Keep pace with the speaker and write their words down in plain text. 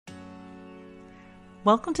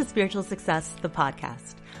Welcome to Spiritual Success, the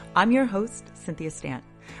podcast. I'm your host, Cynthia Stant.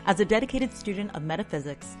 As a dedicated student of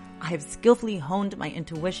metaphysics, I have skillfully honed my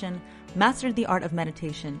intuition, mastered the art of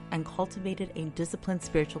meditation, and cultivated a disciplined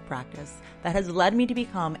spiritual practice that has led me to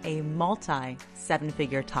become a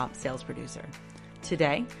multi-seven-figure top sales producer.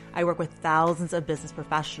 Today, I work with thousands of business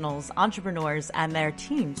professionals, entrepreneurs, and their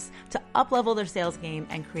teams to up-level their sales game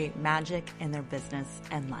and create magic in their business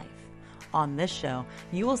and life. On this show,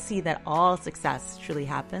 you will see that all success truly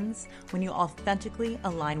happens when you authentically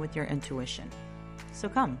align with your intuition. So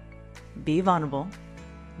come, be vulnerable,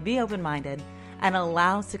 be open-minded, and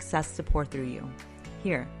allow success to pour through you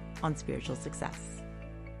here on Spiritual Success.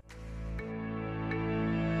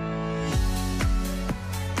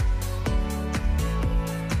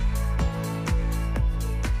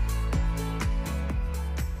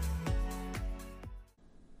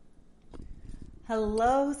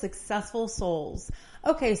 Hello, successful souls.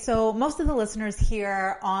 Okay, so most of the listeners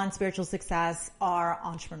here on Spiritual Success are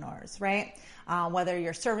entrepreneurs, right? Whether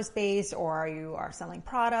you're service-based or you are selling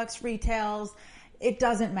products, retails, it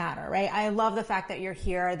doesn't matter, right? I love the fact that you're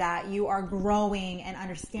here, that you are growing and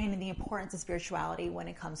understanding the importance of spirituality when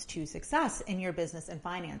it comes to success in your business and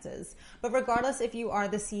finances. But regardless if you are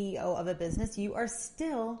the CEO of a business, you are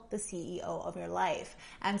still the CEO of your life.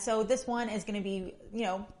 And so this one is going to be,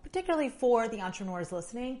 particularly for the entrepreneurs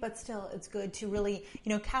listening, but still it's good to really,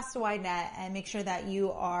 cast a wide net and make sure that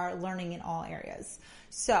you are learning in all areas.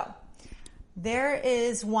 So there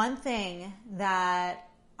is one thing that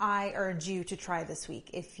I urge you to try this week.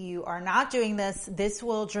 If you are not doing this, this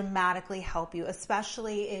will dramatically help you,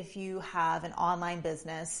 especially if you have an online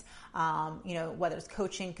business, whether it's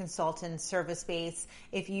coaching, consultant, service-based.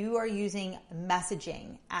 If you are using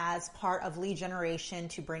messaging as part of lead generation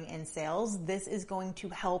to bring in sales, this is going to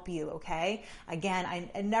help you, okay? Again,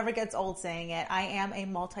 it never gets old saying it. I am a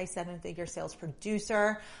multi-seven-figure sales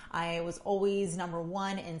producer. I was always number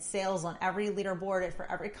one in sales on every leaderboard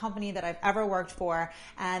for every company that I've ever worked for.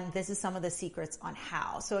 And this is some of the secrets on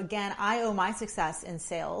how. So again, I owe my success in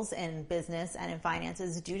sales and business and in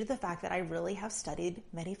finances due to the fact that I really have studied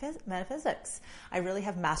metaphysics. I really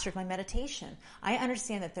have mastered my meditation. I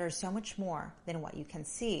understand that there is so much more than what you can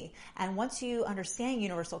see. And once you understand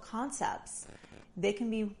universal concepts, they can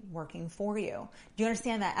be working for you. Do you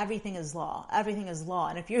understand that everything is law? Everything is law.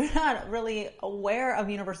 And if you're not really aware of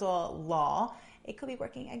universal law, it could be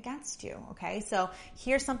working against you, okay? So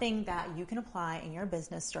here's something that you can apply in your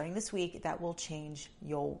business starting this week that will change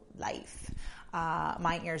your life.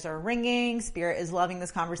 My ears are ringing. Spirit is loving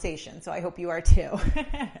this conversation, so I hope you are too.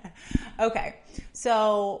 Okay,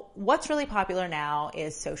 so what's really popular now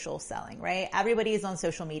is social selling, right? Everybody is on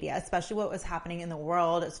social media, especially what was happening in the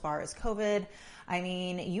world as far as COVID. I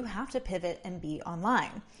mean, you have to pivot and be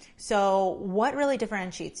online. So what really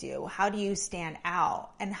differentiates you? How do you stand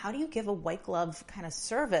out? And how do you give a white glove kind of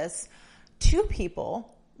service to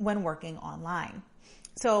people when working online?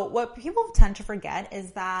 So what people tend to forget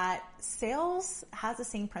is that sales has the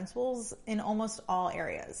same principles in almost all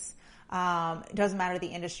areas. It doesn't matter the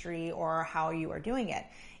industry or how you are doing it.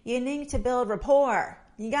 You need to build rapport.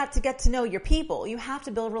 You got to get to know your people. You have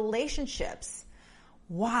to build relationships.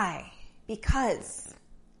 Why? Because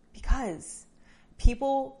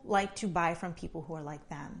people like to buy from people who are like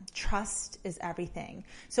them. Trust is everything.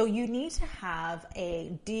 So you need to have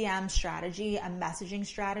a DM strategy, a messaging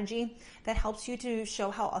strategy that helps you to show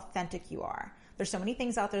how authentic you are. There's so many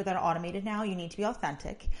things out there that are automated now. You need to be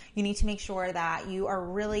authentic. You need to make sure that you are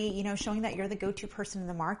really, showing that you're the go-to person in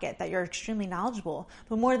the market, that you're extremely knowledgeable.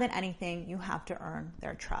 But more than anything, you have to earn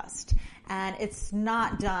their trust. And it's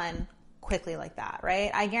not done quickly like that,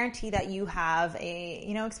 right? I guarantee that you have a,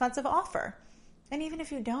 expensive offer. And even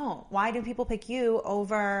if you don't, why do people pick you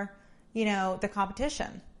over, the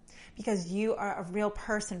competition? Because you are a real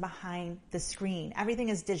person behind the screen. Everything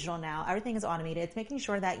is digital now. Everything is automated. It's making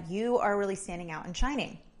sure that you are really standing out and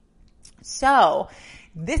shining. So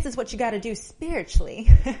this is what you got to do spiritually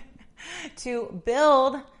to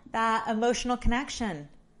build that emotional connection,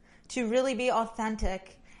 to really be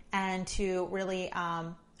authentic and to really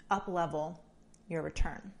up-level your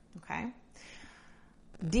return, okay?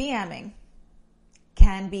 DMing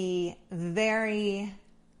can be very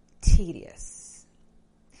tedious.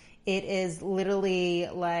 It is literally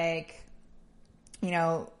like,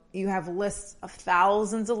 you have lists of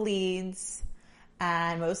thousands of leads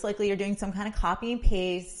and most likely you're doing some kind of copy and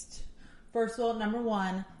paste. First of all, number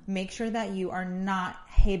one, make sure that you are not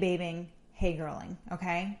hey babing, hey girling,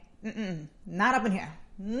 okay? Not up in here.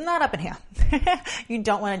 Not up in here. You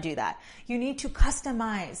don't want to do that. You need to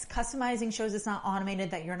customize. Customizing shows it's not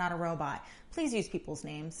automated, that you're not a robot. Please use people's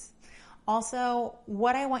names. Also,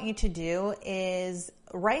 what I want you to do is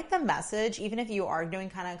write the message, even if you are doing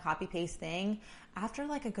kind of a copy paste thing, after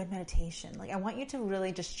like a good meditation. Like I want you to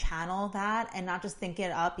really just channel that and not just think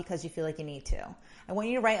it up because you feel like you need to. I want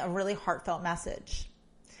you to write a really heartfelt message.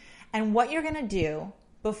 And what you're going to do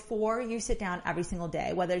before you sit down every single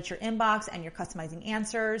day, whether it's your inbox and you're customizing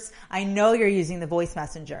answers. I know you're using the voice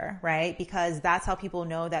messenger, right? Because that's how people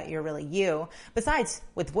know that you're really you. Besides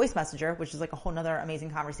with voice messenger, which is like a whole nother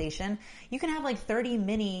amazing conversation, you can have like 30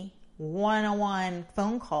 mini one-on-one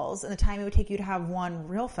phone calls and the time it would take you to have one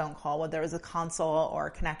real phone call, whether it was a console or a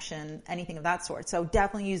connection, anything of that sort. So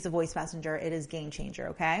definitely use the voice messenger. It is game changer.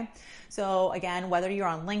 Okay. So again, whether you're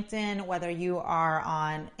on LinkedIn, whether you are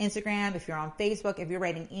on Instagram, if you're on Facebook, if you're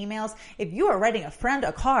writing emails, if you are writing a friend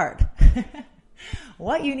a card,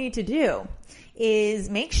 what you need to do is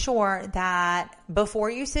make sure that before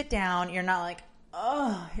you sit down, you're not like,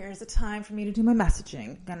 oh, here's the time for me to do my messaging.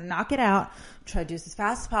 I'm going to knock it out. I'm trying to do this as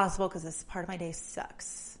fast as possible because this part of my day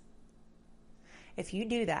sucks. If you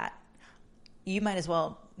do that, you might as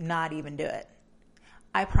well not even do it.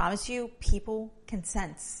 I promise you, people can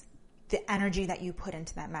sense the energy that you put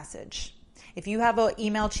into that message. If you have an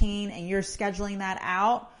email chain and you're scheduling that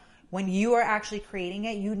out, when you are actually creating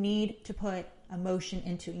it, you need to put emotion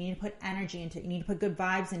into it. You need to put energy into it. You need to put good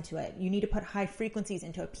vibes into it. You need to put high frequencies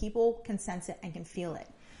into it. People can sense it and can feel it.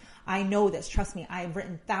 I know this. Trust me. I've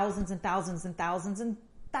written thousands and thousands and thousands and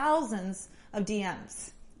thousands of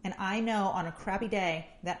DMs. And I know on a crappy day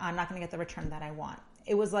that I'm not going to get the return that I want.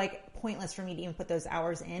 It was like pointless for me to even put those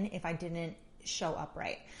hours in if I didn't show up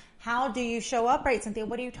right. How do you show up right, Cynthia?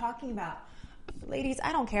 What are you talking about? Ladies,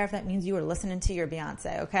 I don't care if that means you were listening to your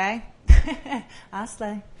Beyonce, okay? I'll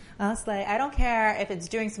slay. I don't care if it's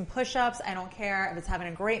doing some push-ups. I don't care if it's having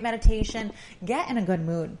a great meditation. Get in a good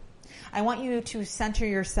mood. I want you to center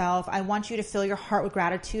yourself. I want you to fill your heart with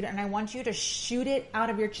gratitude, and I want you to shoot it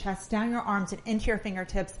out of your chest, down your arms, and into your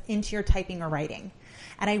fingertips, into your typing or writing.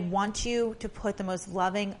 And I want you to put the most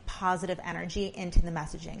loving, positive energy into the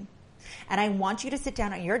messaging. And I want you to sit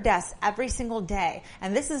down at your desk every single day.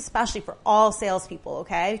 And this is especially for all salespeople,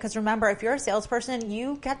 okay? Because remember, if you're a salesperson,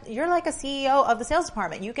 you're like a CEO of the sales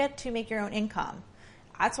department. You get to make your own income.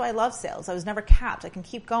 That's why I love sales. I was never capped. I can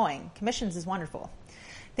keep going. Commissions is wonderful.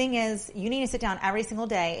 Thing is, you need to sit down every single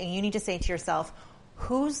day and you need to say to yourself,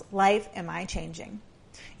 whose life am I changing?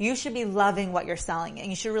 You should be loving what you're selling and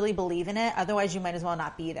you should really believe in it. Otherwise, you might as well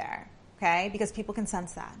not be there, okay? Because people can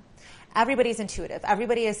sense that. Everybody's intuitive.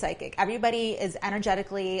 Everybody is psychic. Everybody is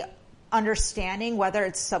energetically understanding, whether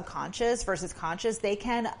it's subconscious versus conscious. They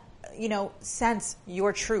can, sense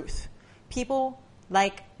your truth. People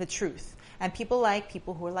like the truth, and people like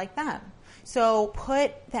people who are like them. So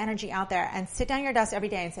put the energy out there and sit down at your desk every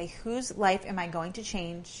day and say, whose life am I going to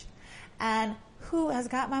change? And who has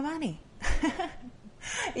got my money?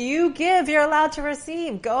 You give, you're allowed to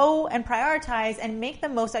receive. Go and prioritize and make the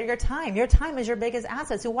most out of your time. Your time is your biggest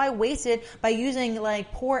asset. So why waste it by using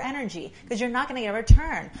like poor energy? Because you're not going to get a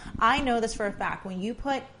return. I know this for a fact. When you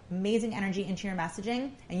put amazing energy into your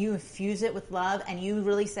messaging and you infuse it with love and you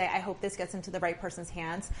really say, I hope this gets into the right person's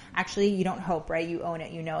hands. Actually, you don't hope, right? You own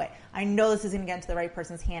it. You know it. I know this is going to get into the right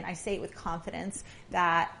person's hand. I say it with confidence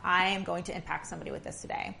that I am going to impact somebody with this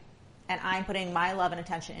today. And I'm putting my love and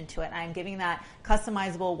attention into it. I'm giving that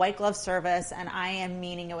customizable white glove service, and I am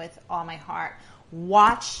meaning it with all my heart.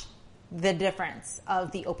 Watch the difference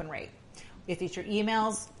of the open rate. If it's your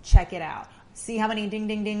emails, check it out. See how many ding,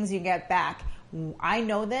 ding, dings you get back. I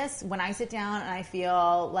know this when I sit down and I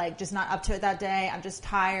feel like just not up to it that day. I'm just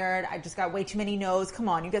tired. I just got way too many no's. Come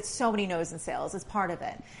on, you get so many no's in sales. It's part of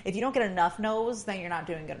it. If you don't get enough no's, then you're not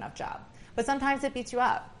doing a good enough job. But sometimes it beats you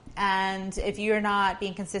up. And if you're not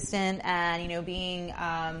being consistent and,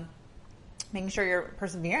 making sure you're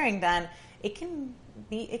persevering, then it can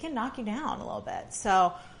knock you down a little bit.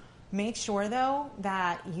 So make sure though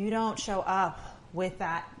that you don't show up with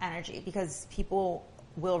that energy because people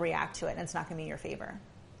will react to it and it's not going to be in your favor.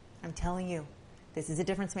 I'm telling you, this is a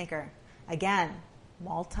difference maker. Again,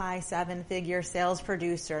 multi-7-figure sales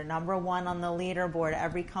producer, number one on the leaderboard,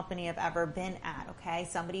 every company I've ever been at, okay?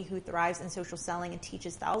 Somebody who thrives in social selling and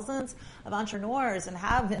teaches thousands of entrepreneurs and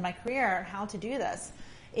have in my career how to do this.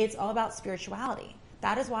 It's all about spirituality.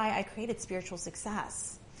 That is why I created Spiritual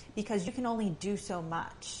Success, because you can only do so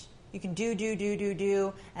much. You can do,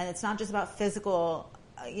 and it's not just about physical,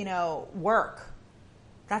 work.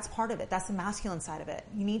 That's part of it. That's the masculine side of it.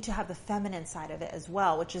 You need to have the feminine side of it as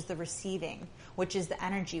well, which is the receiving, which is the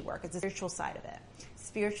energy work. It's the spiritual side of it.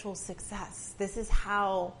 Spiritual success. This is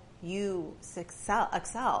how you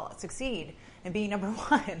succeed in being number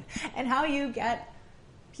one, and how you get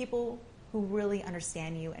people who really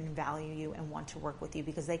understand you and value you and want to work with you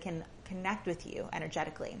because they can connect with you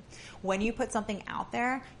energetically. When you put something out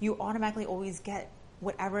there, you automatically always get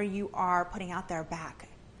whatever you are putting out there back.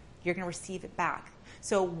 You're going to receive it back.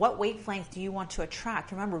 So what wavelength do you want to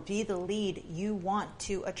attract? Remember, be the lead you want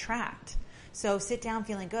to attract. So sit down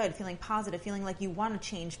feeling good, feeling positive, feeling like you want to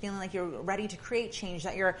change, feeling like you're ready to create change,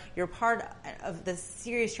 that you're part of this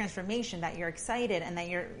serious transformation, that you're excited and that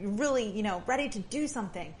you're really, ready to do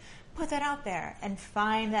something. Put that out there and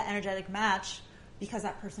find that energetic match, because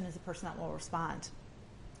that person is the person that will respond.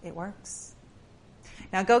 It works.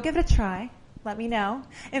 Now go give it a try. Let me know.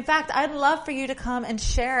 In fact, I'd love for you to come and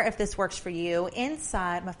share if this works for you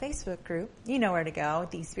inside my Facebook group. You know where to go,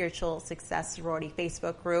 the Spiritual Success Sorority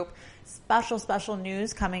Facebook group. Special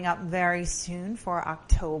news coming up very soon for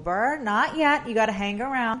October. Not yet. You got to hang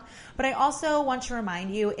around. But I also want to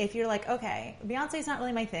remind you, if you're like, okay, Beyonce's not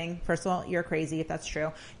really my thing. First of all, you're crazy if that's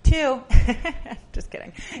true. 2, just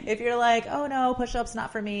kidding. If you're like, oh no, push-ups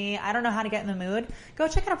not for me, I don't know how to get in the mood, go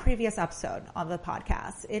check out a previous episode of the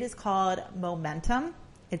podcast. It is called Momentum.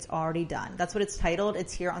 It's already done. That's what it's titled.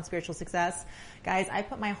 It's here on Spiritual Success. Guys, I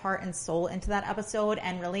put my heart and soul into that episode,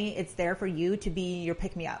 and really it's there for you to be your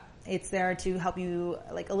pick-me-up. It's there to help you,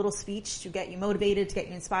 like a little speech to get you motivated, to get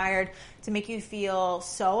you inspired, to make you feel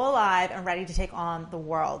so alive and ready to take on the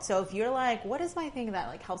world. So if you're like, what is my thing that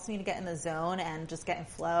like helps me to get in the zone and just get in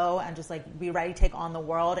flow and just like be ready to take on the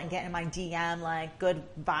world and get in my DM like good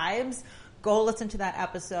vibes, go listen to that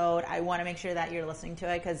episode. I want to make sure that you're listening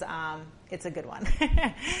to it because it's a good one.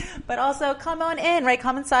 But also come on in, right?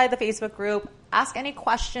 Come inside the Facebook group. Ask any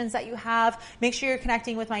questions that you have. Make sure you're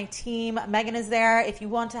connecting with my team. Megan is there if you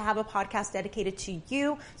want to have a podcast dedicated to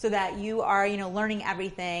you so that you are, learning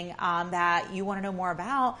everything that you want to know more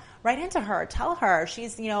about. Write into her. Tell her.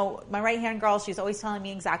 She's, my right-hand girl. She's always telling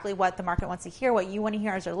me exactly what the market wants to hear, what you want to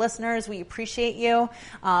hear as our listeners. We appreciate you.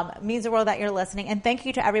 It means the world that you're listening. And thank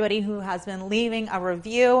you to everybody who has been leaving a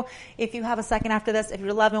review. If you have a second after this, if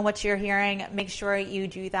you're loving what you're hearing, make sure you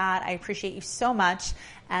do that. I appreciate you so much.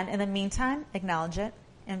 And in the meantime, acknowledge it,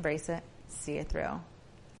 embrace it, see it through.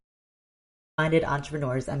 Minded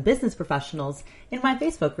entrepreneurs and business professionals in my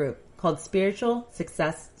Facebook group called Spiritual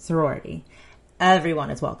Success Sorority.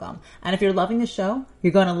 Everyone is welcome. And if you're loving the show,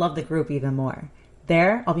 you're going to love the group even more.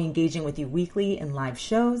 There, I'll be engaging with you weekly in live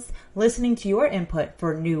shows, listening to your input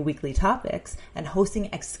for new weekly topics, and hosting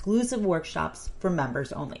exclusive workshops for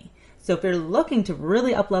members only. So if you're looking to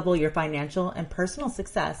really up-level your financial and personal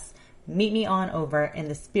success, meet me on over in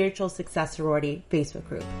the Spiritual Success Sorority Facebook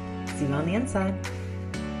group. See you on the inside.